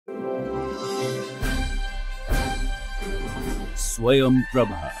Swayam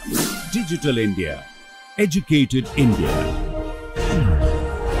Prabha. Digital India. Educated India.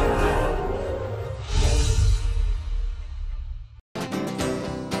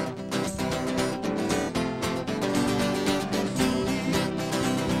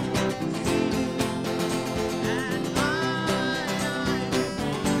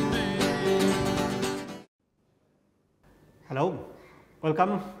 Hello,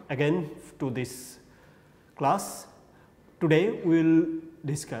 welcome again to this class. Today we will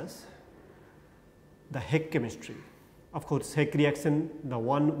discuss the Hech chemistry. Of course, Hech reaction, the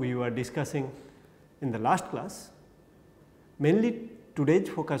one we were discussing in the last class. Mainly today's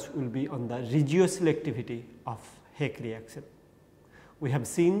focus will be on the regioselectivity of Hech reaction. We have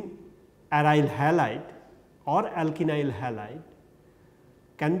seen aryl halide or alkynyl halide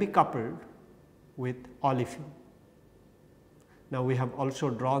can be coupled with olefin. Now, we have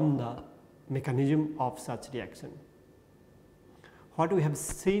also drawn the mechanism of such reaction. What we have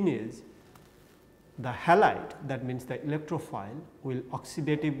seen is the halide, that means the electrophile, will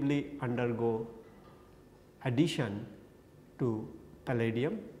oxidatively undergo addition to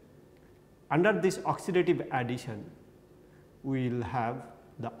palladium. Under this oxidative addition, we will have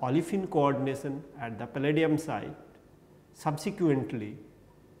the olefin coordination at the palladium site. Subsequently,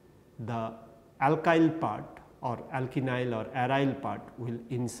 the alkyl part or alkynyl or aryl part will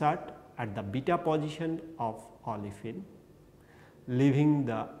insert at the beta position of olefin, leaving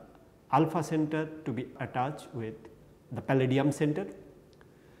the alpha center to be attached with the palladium center.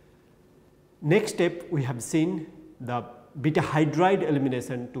 Next step, we have seen the beta hydride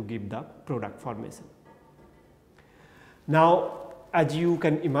elimination to give the product formation. Now, as you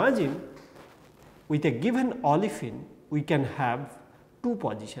can imagine, with a given olefin, we can have two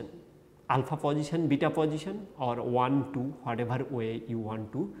positions, alpha position, beta position, or 1, 2, whatever way you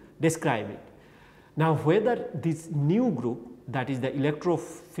want to describe it. Now, whether this new group, that is the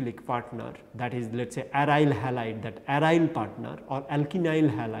electrophilic partner, that is let us say aryl halide, that aryl partner, or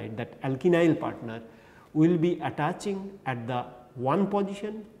alkynyl halide, that alkynyl partner, will be attaching at the 1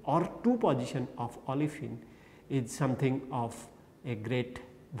 position or 2 position of olefin is something of a great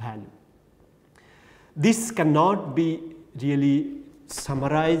value. This cannot be really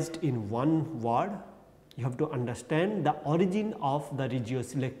summarized in one word. You have to understand the origin of the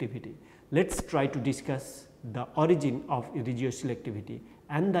regioselectivity. Let us try to discuss the origin of regioselectivity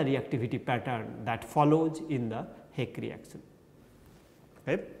and the reactivity pattern that follows in the Hech reaction.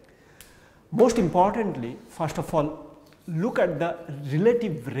 Okay. Most importantly, first of all, look at the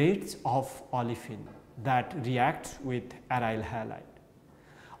relative rates of olefin that reacts with aryl halide.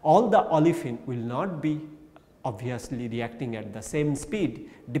 All the olefin will not be obviously reacting at the same speed.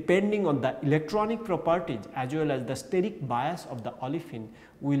 Depending on the electronic properties as well as the steric bias of the olefin,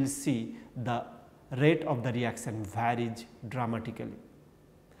 we will see the rate of the reaction varies dramatically.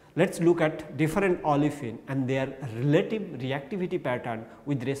 Let us look at different olefin and their relative reactivity pattern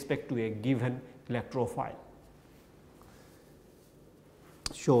with respect to a given electrophile.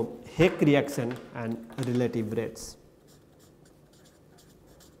 So, Hech reaction and relative rates.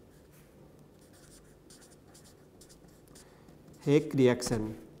 Hech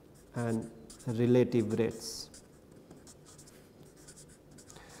reaction and relative rates.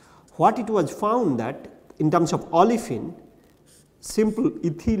 What it was found that in terms of olefin, simple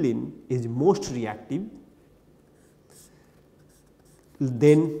ethylene is most reactive,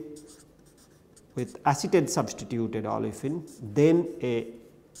 then with acetate substituted olefin, then a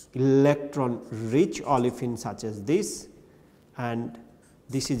electron rich olefin such as this, and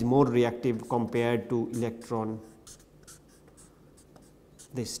this is more reactive compared to electron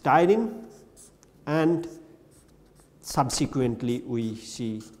the styrene, and subsequently we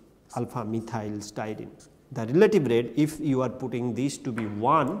see alpha methyl styrene. The relative rate, if you are putting these to be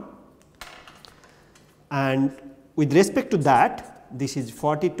 1, and with respect to that, this is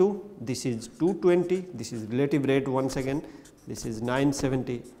 42, this is 220, this is relative rate once again, this is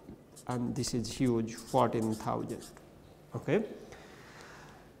 970, and this is huge 14,000. Okay.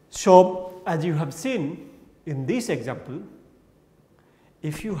 So, as you have seen in this example,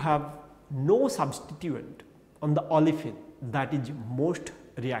 if you have no substituent on the olefin, that is most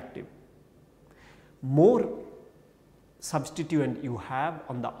reactive. More substituent you have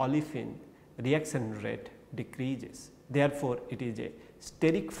on the olefin, reaction rate decreases. Therefore, it is a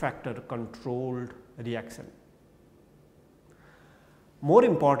steric factor controlled reaction. More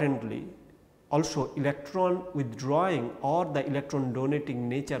importantly, also electron withdrawing or the electron donating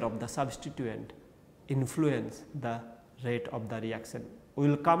nature of the substituent influence the rate of the reaction. We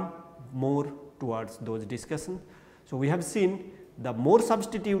will come more towards those discussions. So, we have seen the more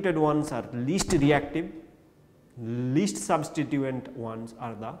substituted ones are least reactive least substituent ones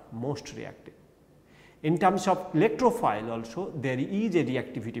are the most reactive. In terms of electrophile also, there is a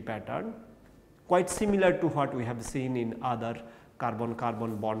reactivity pattern quite similar to what we have seen in other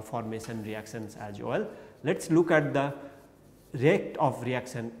carbon-carbon bond formation reactions as well. Let us look at the rate of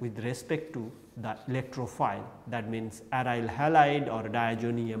reaction with respect to the electrophile, that means aryl halide or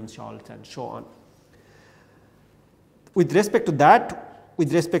diazonium salts and so on. With respect to that,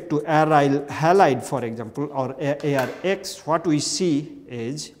 with respect to aryl halide for example or ARX, what we see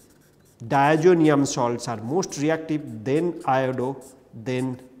is diazonium salts are most reactive, then iodo,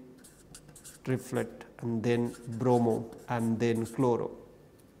 then triplet, and then bromo, and then chloro.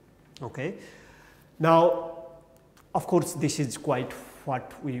 Okay. Now, of course, this is quite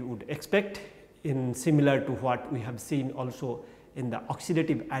what we would expect in similar to what we have seen also in the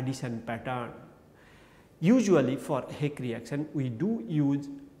oxidative addition pattern. Usually for Heck reaction, we do use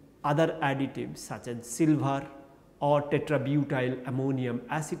other additives such as silver or tetrabutyl ammonium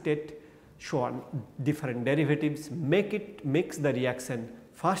acetate, so on different derivatives, makes the reaction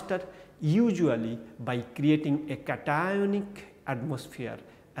faster, usually by creating a cationic atmosphere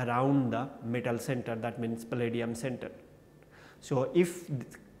around the metal center, that means palladium center. So, if the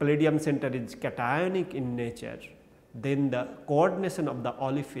palladium center is cationic in nature, then the coordination of the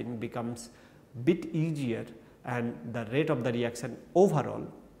olefin becomes bit easier and the rate of the reaction overall,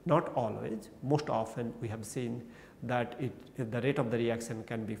 not always, most often we have seen that the rate of the reaction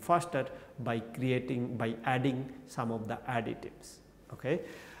can be faster by adding some of the additives. Okay.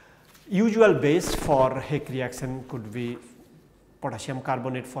 Usual base for Heck reaction could be potassium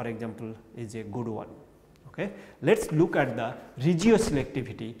carbonate, for example, is a good one. Okay. Let us look at the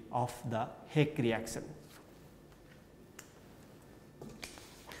regioselectivity of the Heck reaction.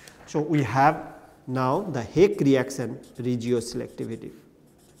 So, we have now the Heck reaction regioselectivity.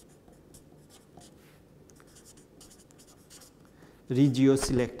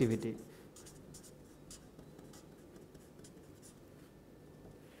 Regioselectivity.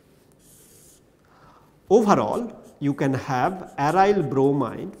 Overall, you can have aryl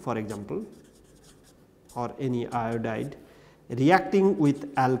bromide, for example, or any iodide reacting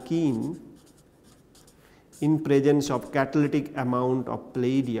with alkene in presence of catalytic amount of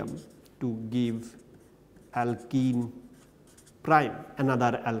palladium to give alkene prime,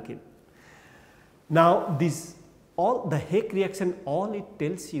 another alkene. Now, this all the Heck reaction, all it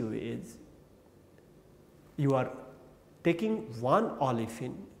tells you is you are taking one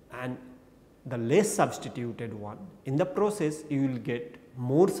olefin and the less substituted one. In the process, you will get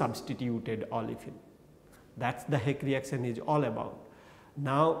more substituted olefin. That is the Heck reaction is all about.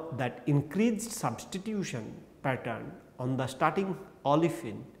 Now, that increased substitution pattern on the starting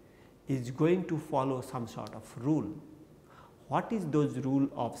olefin is going to follow some sort of rule. What is those rule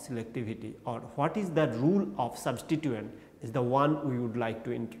of selectivity, or what is the rule of substituent is the one we would like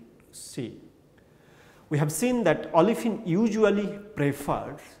to see. We have seen that olefin usually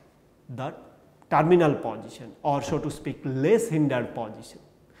prefers the terminal position, or so to speak less hindered position,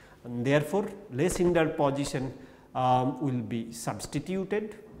 and therefore, less hindered position will be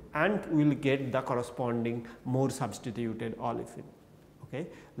substituted and we will get the corresponding more substituted olefin. Okay.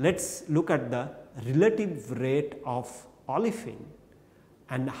 Let us look at the relative rate of olefin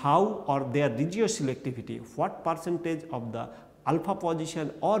and how, or their regioselectivity, what percentage of the alpha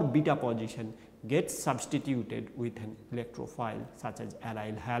position or beta position gets substituted with an electrophile such as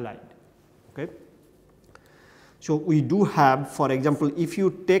aryl halide. Okay. So, we do have, for example, if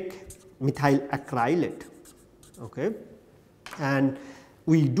you take methyl acrylate, okay, and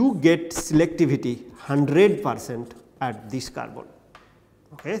we do get selectivity 100% at this carbon,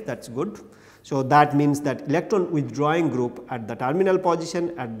 okay, that is good. So, that means that electron withdrawing group at the terminal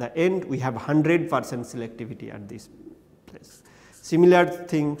position, at the end we have 100% selectivity at this place. Similar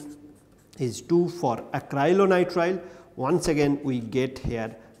thing is true for acrylonitrile. Once again we get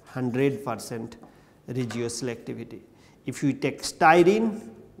here 100% regioselectivity. If you take styrene,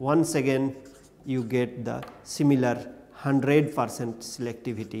 once again you get the similar 100%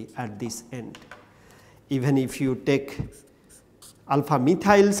 selectivity at this end. Even if you take alpha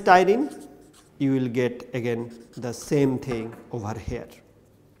methyl styrene, you will get again the same thing over here.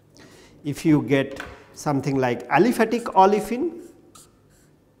 If you get something like aliphatic olefin,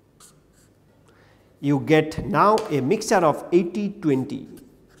 you get now a mixture of 80-20,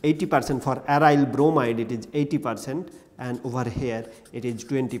 80% for aryl bromide it is 80% and over here it is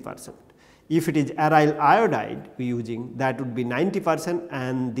 20%. If it is aryl iodide we using, that would be 90%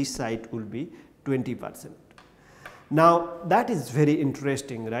 and this side will be 20%. Now, that is very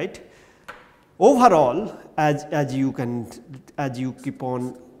interesting, right. Overall, as you keep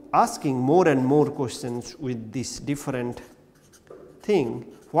on asking more and more questions with this different thing.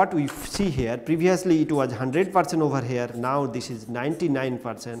 What we see here, previously it was 100% over here, now this is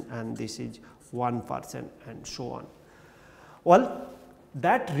 99% and this is 1% and so on. Well,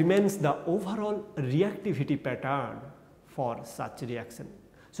 that remains the overall reactivity pattern for such reaction.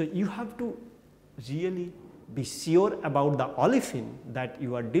 So, you have to really be sure about the olefin that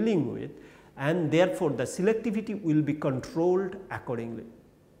you are dealing with, and therefore, the selectivity will be controlled accordingly.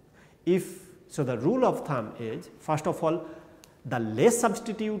 So, the rule of thumb is, first of all, the less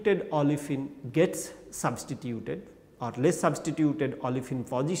substituted olefin gets substituted, or less substituted olefin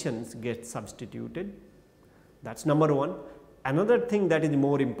positions get substituted. That is number one. Another thing that is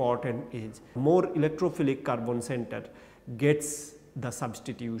more important is more electrophilic carbon center gets the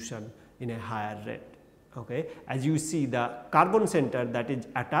substitution in a higher rate. Okay. As you see, the carbon center that is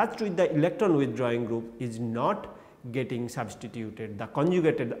attached with the electron withdrawing group is not getting substituted, the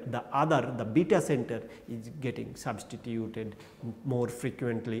conjugated, the beta center is getting substituted more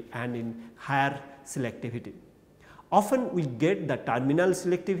frequently and in higher selectivity. Often we get the terminal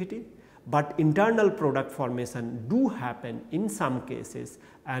selectivity, but internal product formation do happen in some cases,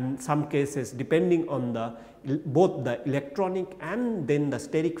 and some cases depending on both the electronic and then the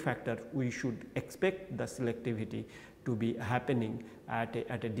steric factor, we should expect the selectivity to be happening at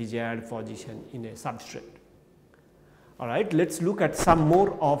a desired position in a substrate. All right, let us look at some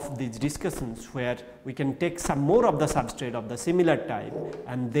more of these discussions where we can take some more of the substrate of the similar type,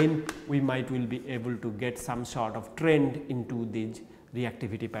 and then we will be able to get some sort of trend into this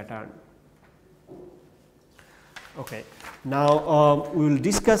reactivity pattern. Okay. Now, we will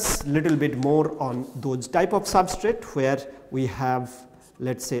discuss little bit more on those type of substrate where we have,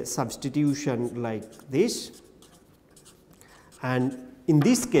 let us say, substitution like this, and in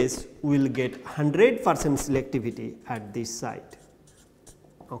this case we will get 100% selectivity at this site,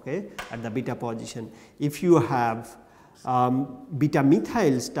 okay, at the beta position. If you have beta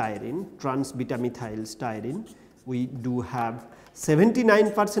methyl styrene, trans beta methyl styrene, we do have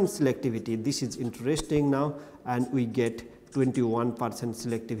 79% selectivity. This is interesting now, and we get 21%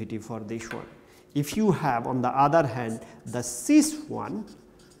 selectivity for this one. If you have on the other hand the cis one,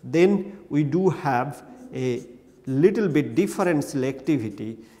 then we do have a little bit different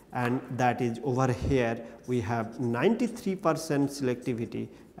selectivity, and that is over here we have 93% selectivity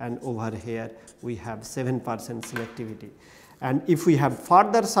and over here we have 7% selectivity. And if we have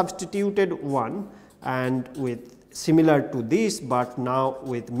further substituted one and with similar to this, but now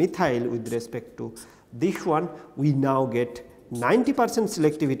with methyl with respect to this one, we now get 90%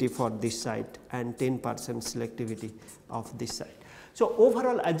 selectivity for this site and 10% selectivity of this site. So,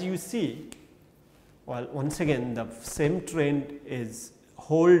 overall as you see, well, once again the same trend is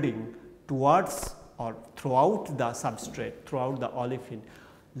holding towards or throughout the substrate, throughout the olefin.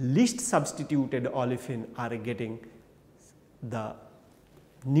 Least substituted olefin are getting the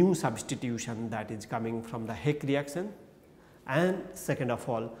new substitution that is coming from the Heck reaction, and second of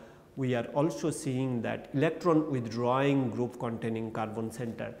all, we are also seeing that electron withdrawing group containing carbon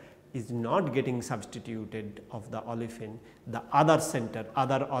center is not getting substituted of the olefin, the other center,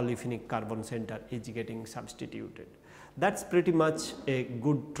 other olefinic carbon center is getting substituted. That is pretty much a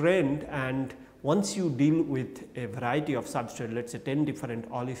good trend, and once you deal with a variety of substrate, let us say 10 different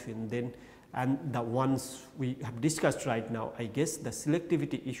olefin, then and the ones we have discussed right now, I guess the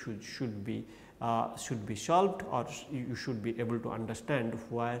selectivity issues should be solved, or you should be able to understand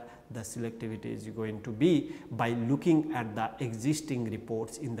where the selectivity is going to be by looking at the existing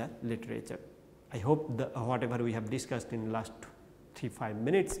reports in the literature. I hope whatever we have discussed in last 3-5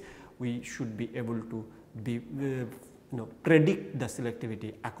 minutes, we should be able to predict the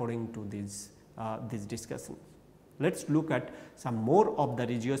selectivity according to this discussion. Let us look at some more of the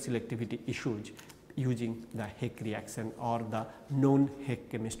regioselectivity issues using the Heck reaction or the known Heck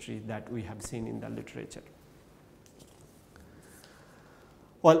chemistry that we have seen in the literature.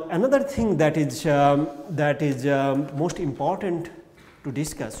 Well, another thing that is most important to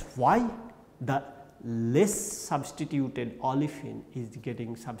discuss, why the less substituted olefin is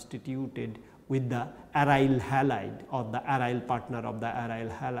getting substituted with the aryl halide or the aryl partner of the aryl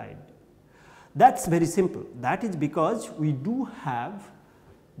halide. That is very simple. That is because we do have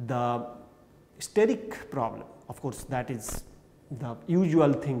the steric problem. Of course, that is the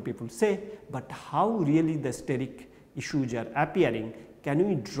usual thing people say, but how really the steric issues are appearing, can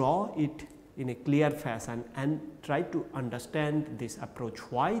we draw it in a clear fashion and try to understand this approach,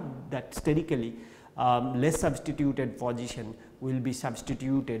 why that sterically less substituted position will be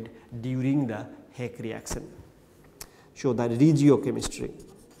substituted during the Heck reaction. So, the regiochemistry.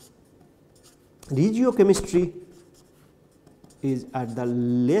 Regiochemistry is at the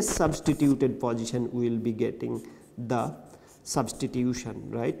less substituted position, we will be getting the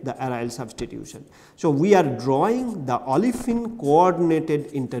substitution, right, the aryl substitution. So, we are drawing the olefin coordinated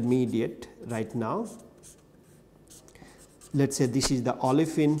intermediate right now. Let us say this is the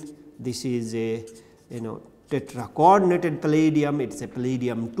olefin, this is a tetra coordinated palladium, it is a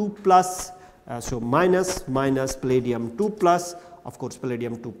palladium 2 plus. So, minus palladium 2 plus, of course,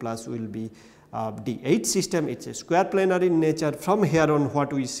 palladium 2 plus will be D8 system, it is a square planar in nature. From here on,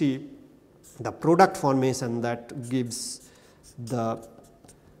 what we see, the product formation that gives the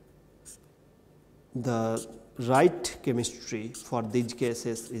right chemistry for these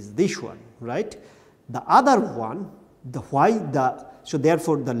cases is this one, right. The other one, so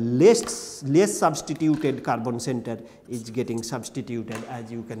therefore, the less substituted carbon center is getting substituted,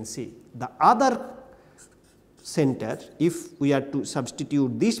 as you can see. The other center, if we are to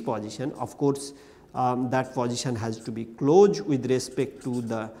substitute this position, of course, that position has to be closed with respect to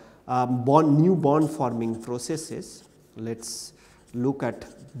the new bond forming processes. Let us look at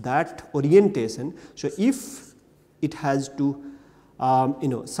that orientation. So, if it has to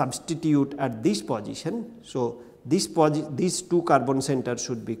substitute at this position, so these two carbon centers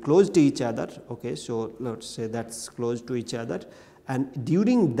should be close to each other. Okay, so let us say that is close to each other, and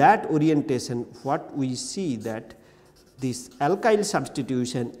during that orientation, what we see that this alkyl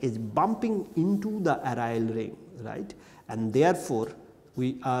substitution is bumping into the aryl ring, right, and therefore,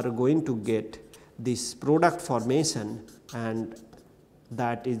 we are going to get this product formation, and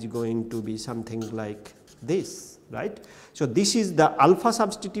that is going to be something like this, right. So, this is the alpha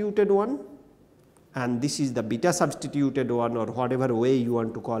substituted one and this is the beta substituted one, or whatever way you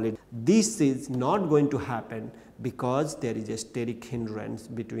want to call it. This is not going to happen because there is a steric hindrance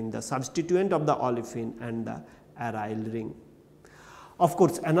between the substituent of the olefin and the aryl ring. Of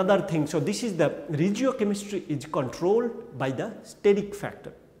course, another thing, so this is the regiochemistry is controlled by the steric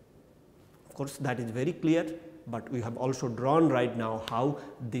factor. Of course, that is very clear, but we have also drawn right now how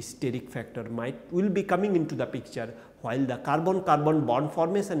this steric factor will be coming into the picture while the carbon-carbon bond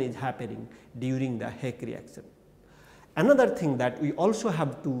formation is happening during the Heck reaction. Another thing that we also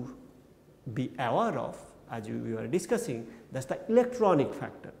have to be aware of, as we were discussing, that is the electronic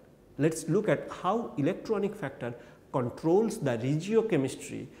factor. Let us look at how electronic factor controls the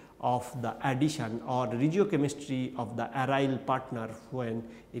regiochemistry of the addition or regiochemistry of the aryl partner when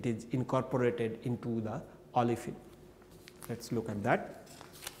it is incorporated into the olefin. Let us look at that.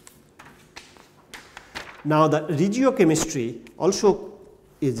 Now, the regiochemistry also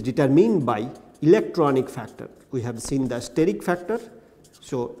is determined by electronic factor. We have seen the steric factor.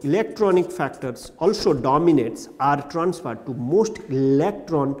 So, electronic factors also dominates are transferred to most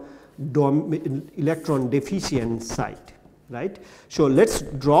electron deficient site, right. So, let us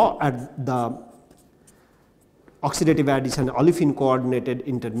draw at the oxidative addition olefin coordinated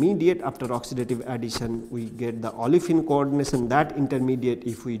intermediate. After oxidative addition, we get the olefin coordination. That intermediate,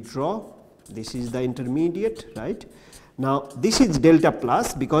 if we draw, this is the intermediate, right. Now, this is delta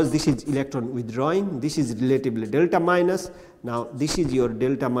plus because this is electron withdrawing, this is relatively delta minus. Now, this is your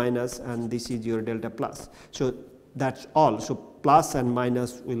delta minus and this is your delta plus. So, that is all. So, plus and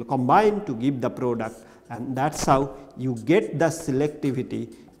minus will combine to give the product, and that is how you get the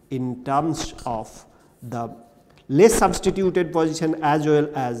selectivity in terms of the less substituted position as well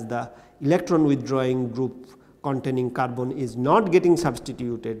as the electron withdrawing group containing carbon is not getting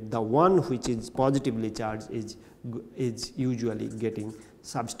substituted. The one which is positively charged is usually getting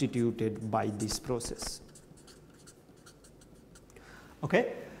substituted by this process.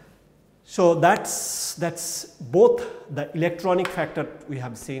 Okay. So, that is both the electronic factor we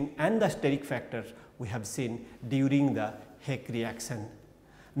have seen and the steric factor we have seen during the Heck reaction.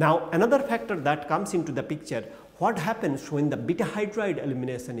 Now, another factor that comes into the picture, what happens when the beta hydride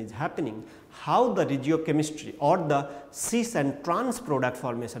elimination is happening, how the regiochemistry or the cis and trans product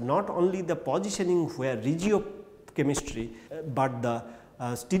formation, not only the positioning where regiochemistry, but the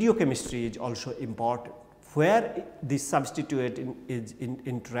stereochemistry is also important, where this substituent is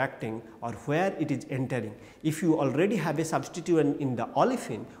interacting or where it is entering. If you already have a substituent in the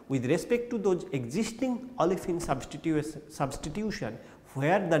olefin, with respect to those existing olefin substitution,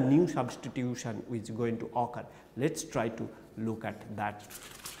 where the new substitution is going to occur. Let us try to look at that.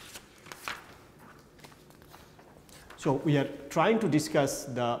 So, we are trying to discuss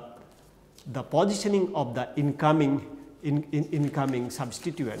the positioning of the incoming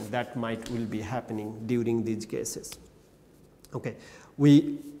substituent that will be happening during these cases. Okay.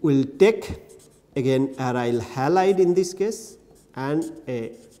 We will take again aryl halide in this case and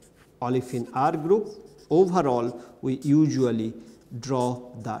a olefin R group. Overall, we usually draw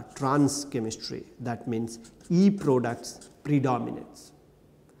the trans chemistry, that means E products predominates.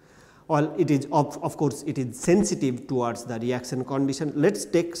 Well, it is of course, it is sensitive towards the reaction condition. Let us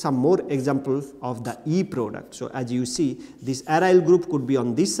take some more examples of the E product. So, as you see, this aryl group could be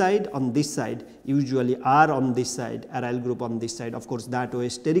on this side, usually R on this side, aryl group on this side. Of course, that way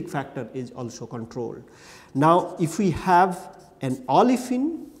steric factor is also controlled. Now, if we have an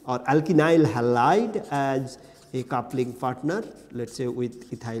olefin or alkynyl halide as a coupling partner, let us say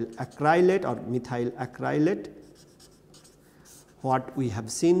with ethyl acrylate or methyl acrylate, what we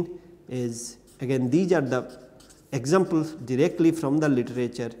have seen is, again, these are the examples directly from the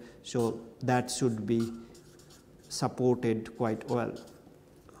literature. So, that should be supported quite well.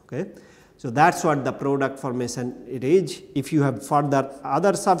 Okay. So, that is what the product formation it is. If you have further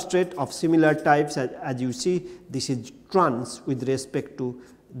other substrate of similar types, as you see, this is trans with respect to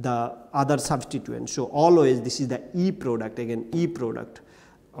the other substituent. So, always this is the E product, again E product.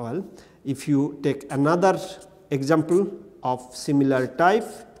 Well, if you take another example of similar type,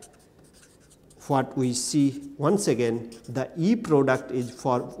 what we see once again, the E product is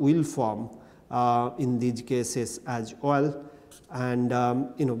will form in these cases as well, and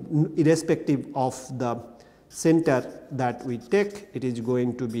irrespective of the center that we take, it is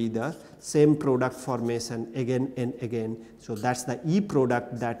going to be the same product formation again and again. So, that is the E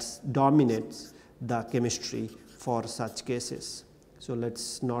product that dominates the chemistry for such cases. So, let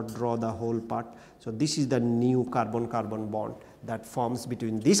us not draw the whole part. So, this is the new carbon-carbon bond that forms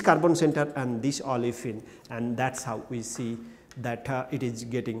between this carbon center and this olefin, and that is how we see that it is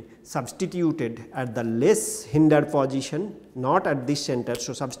getting substituted at the less hindered position, not at this center.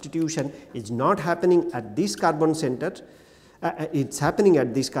 So, substitution is not happening at this carbon center, it is happening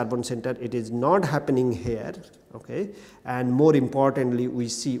at this carbon center, it is not happening here. Okay. And more importantly, we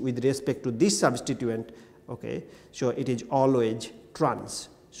see with respect to this substituent, okay, so it is always trans.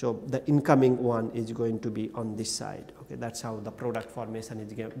 So, the incoming one is going to be on this side. Okay, that is how the product formation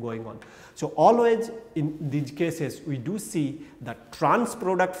is going on. So, always in these cases we do see the trans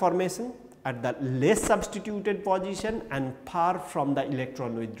product formation at the less substituted position and far from the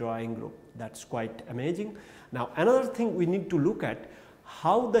electron withdrawing group. That is quite amazing. Now, another thing we need to look at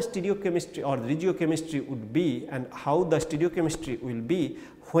how the stereochemistry or regiochemistry would be, and how the stereochemistry will be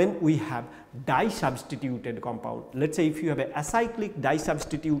when we have disubstituted compound. Let us say if you have a acyclic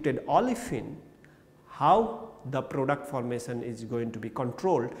disubstituted olefin, how the product formation is going to be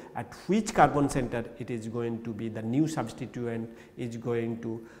controlled, at which carbon center it is going to be the new substituent is going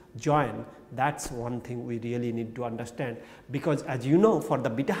to join. That is one thing we really need to understand, because as you know, for the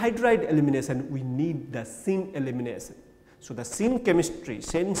beta hydride elimination we need the syn elimination. So, the syn chemistry,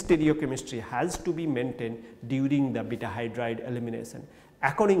 syn stereochemistry has to be maintained during the beta hydride elimination.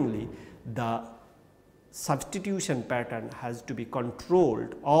 Accordingly, the substitution pattern has to be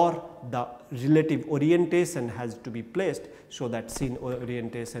controlled, or the relative orientation has to be placed, so that syn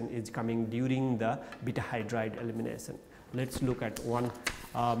orientation is coming during the beta hydride elimination. Let us look at one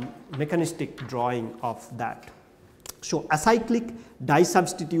mechanistic drawing of that. So, acyclic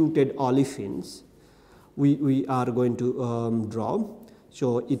disubstituted olefins we are going to draw.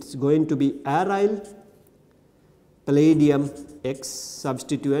 So, it is going to be aryl palladium X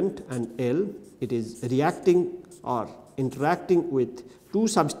substituent and L. It is reacting or interacting with two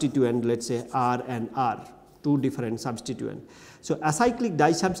substituent, let us say R and R, two different substituent. So, acyclic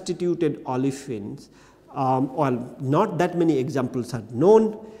disubstituted olefins, well, not that many examples are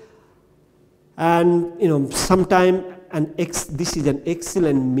known, and sometime this is an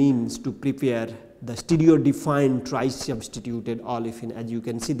excellent means to prepare the stereo defined tri-substituted olefin. As you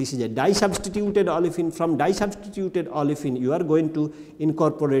can see, this is a disubstituted olefin. From disubstituted olefin you are going to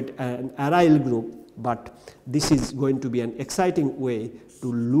incorporate an aryl group, but this is going to be an exciting way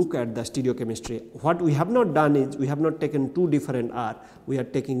to look at the stereochemistry. What we have not done is we have not taken two different R, we are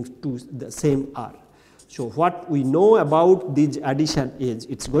taking the same R. So, what we know about this addition is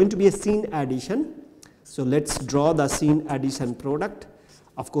it is going to be a syn addition. So, let us draw the syn addition product.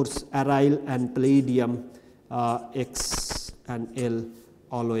 Of course, aryl and palladium X and L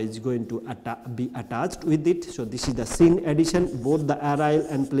always going to be attached with it. So, this is the syn addition, both the aryl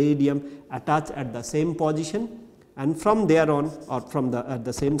and palladium attached at the same position, and from there on, or from at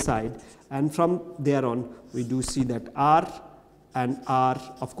the same side, and from there on we do see that R and R,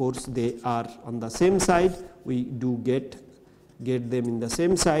 of course, they are on the same side, we do get them in the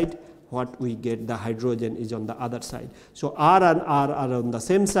same side. What we get, the hydrogen is on the other side. So, R and R are on the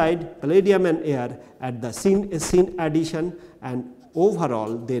same side, palladium and air at the syn addition, and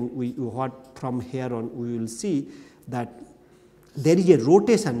overall then what from here on we will see that there is a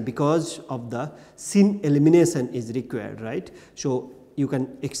rotation because of the syn elimination is required, right. So, you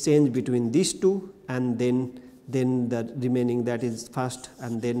can exchange between these two, and then then the remaining, that is first,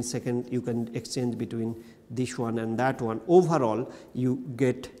 and then second you can exchange between this one and that one. Overall you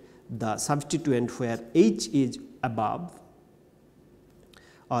get the substituent where H is above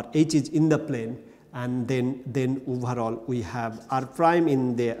or H is in the plane, and then overall we have R prime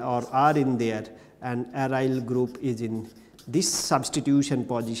in there or R in there, and aryl group is in this substitution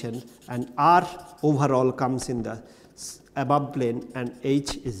position, and R overall comes in the above plane and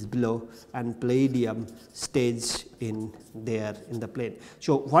H is below, and palladium stays in there in the plane.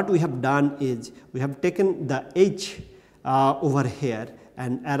 So, what we have done is we have taken the H over here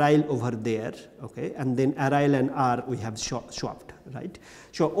and aryl over there, okay, and then aryl and R we have swapped, right.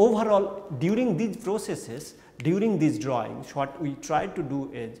 So, overall during these processes, during these drawings, what we try to do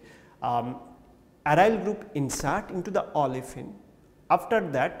is aryl group insert into the olefin. After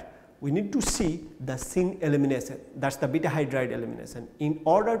that we need to see the syn elimination, that is the beta hydride elimination, in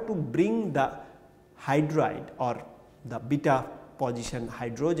order to bring the hydride or the beta position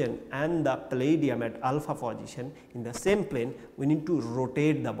hydrogen and the palladium at alpha position in the same plane. We need to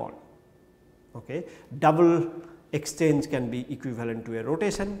rotate the bond. Okay. Double exchange can be equivalent to a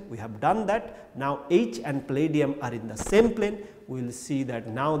rotation. We have done that. Now, H and palladium are in the same plane. We will see that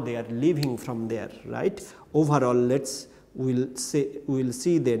now they are leaving from there, right. Overall, we will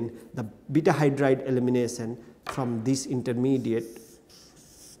see then the beta hydride elimination from this intermediate.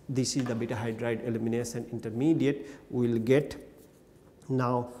 This is the beta hydride elimination intermediate. We will get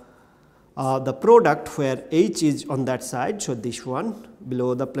now the product where H is on that side. So, this one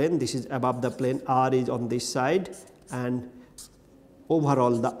below the plane, this is above the plane, R is on this side, and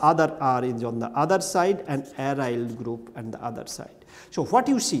overall the other R is on the other side, and aryl group and the other side. So, what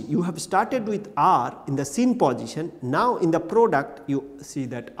you see, you have started with R in the syn position. Now, in the product you see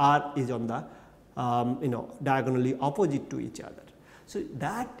that R is on the diagonally opposite to each other. So,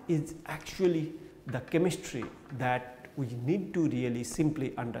 that is actually the chemistry that we need to really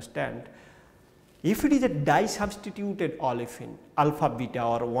simply understand. If it is a disubstituted olefin, alpha beta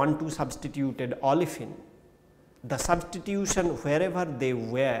or 1,2 substituted olefin, the substitution wherever they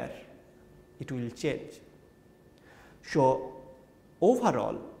were, it will change. So,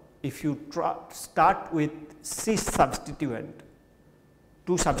 overall, if you start with cis substituent,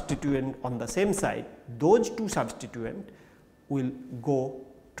 2 substituent on the same side, those 2 substituent will go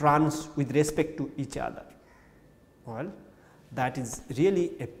trans with respect to each other. Well, that is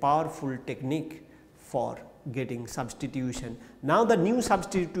really a powerful technique for getting substitution. Now, the new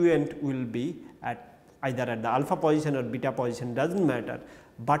substituent will be at either at the alpha position or beta position, does not matter,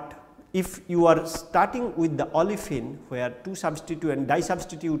 but if you are starting with the olefin where 2 substituent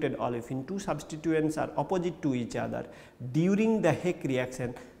disubstituted olefin, 2 substituents are opposite to each other, during the Heck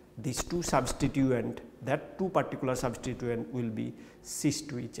reaction these 2 substituent, that 2 particular substituent will be cis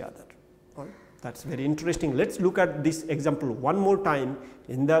to each other. Right. That is very interesting. Let us look at this example one more time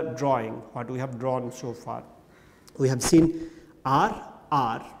in the drawing, what we have drawn so far. We have seen R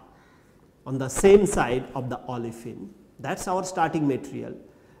on the same side of the olefin, that is our starting material.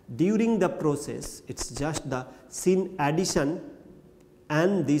 During the process, it is just the syn addition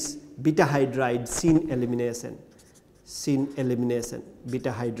and this beta hydride syn elimination,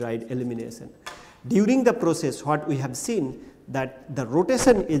 beta hydride elimination. During the process, what we have seen that the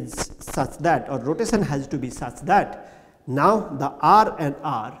rotation is such that, or rotation has to be such that now the R and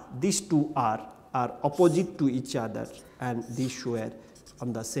R, these 2 are opposite to each other, and these were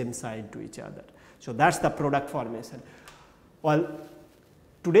on the same side to each other. So, that is the product formation. Well,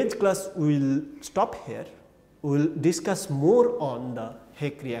 today's class we will stop here. We will discuss more on the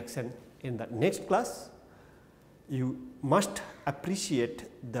Heck reaction in the next class. You must appreciate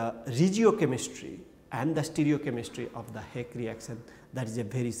the regiochemistry and the stereochemistry of the Heck reaction. That is a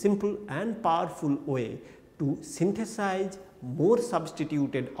very simple and powerful way to synthesize more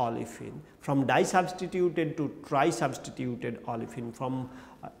substituted olefin, from disubstituted to trisubstituted olefin, from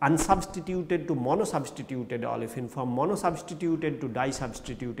unsubstituted to monosubstituted olefin, from monosubstituted to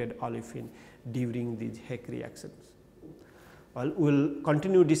disubstituted olefin during these Heck reactions. Well, we will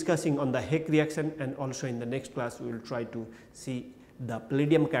continue discussing on the Heck reaction, and also in the next class we will try to see the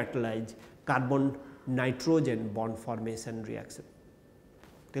palladium catalyzed carbon nitrogen bond formation reaction.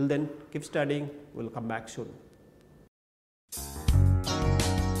 Till then, keep studying, we will come back soon.